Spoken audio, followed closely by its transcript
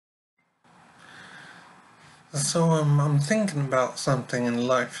I'm thinking about something in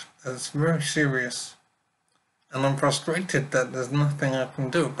life that's very serious, and I'm frustrated that there's nothing I can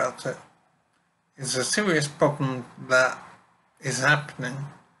do about it. It's a serious problem that is happening,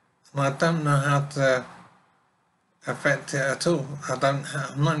 and I don't know how to affect it at all.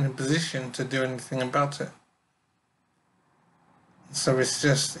 I'm not in a position to do anything about it. So it's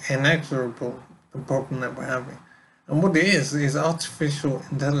just inexorable, the problem that we're having. And what it is artificial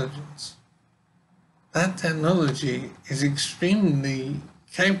intelligence. That technology is extremely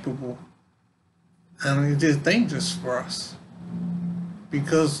capable and it is dangerous for us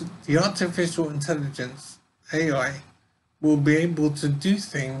because the artificial intelligence, AI, will be able to do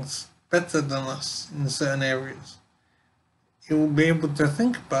things better than us in certain areas. It will be able to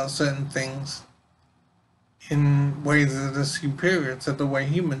think about certain things in ways that are superior to the way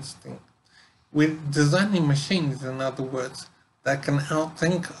humans think. We're designing machines, in other words, that can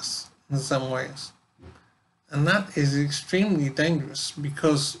outthink us in some ways. And that is extremely dangerous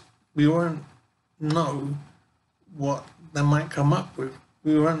because we won't know what they might come up with.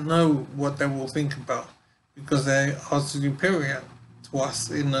 We won't know what they will think about because they are superior to us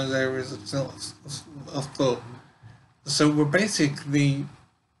in those areas of thought. So we're basically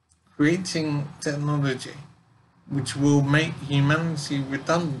creating technology which will make humanity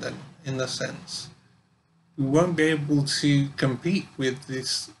redundant in a sense. We won't be able to compete with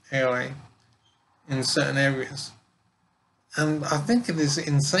this AI in certain areas. And I think it is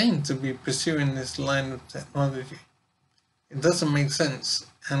insane to be pursuing this line of technology. It doesn't make sense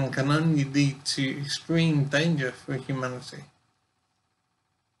and can only lead to extreme danger for humanity.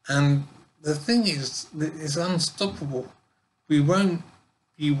 And the thing is, it's unstoppable. We won't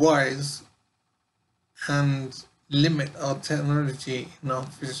be wise and limit our technology in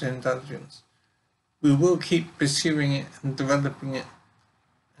artificial intelligence. We will keep pursuing it and developing it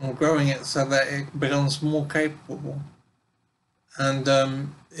and growing it so that it becomes more capable. And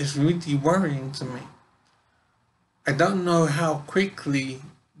it's really worrying to me. I don't know how quickly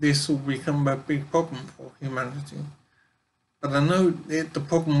this will become a big problem for humanity, but I know the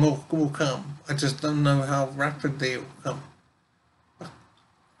problem will come. I just don't know how rapidly it will come.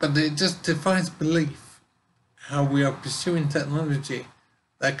 But it just defies belief how we are pursuing technology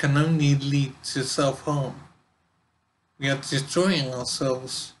that can only lead to self-harm. We are destroying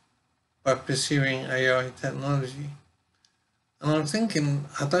ourselves by pursuing AI technology. And I'm thinking,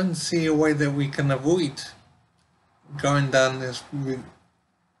 I don't see a way that we can avoid going down this route.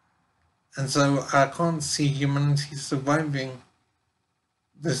 And so I can't see humanity surviving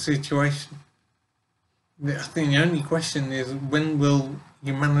the situation. I think the only question is, when will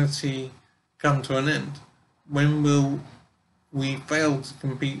humanity come to an end? When will we fail to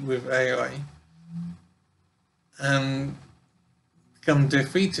compete with AI and become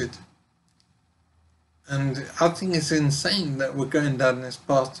defeated? And I think it's insane that we're going down this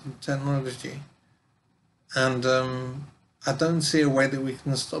path of technology. And I don't see a way that we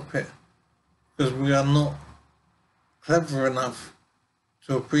can stop it because we are not clever enough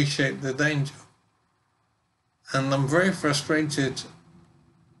to appreciate the danger. And I'm very frustrated,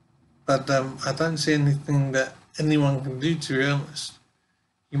 but I don't see anything that anyone can do, to be honest.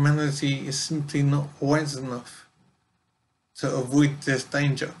 Humanity is simply not wise enough to avoid this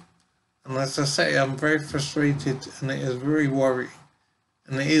danger. And as I say, I'm very frustrated and it is very worrying.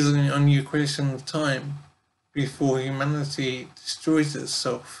 And it is only a question of time before humanity destroys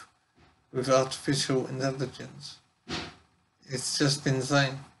itself with artificial intelligence. It's just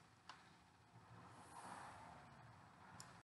insane.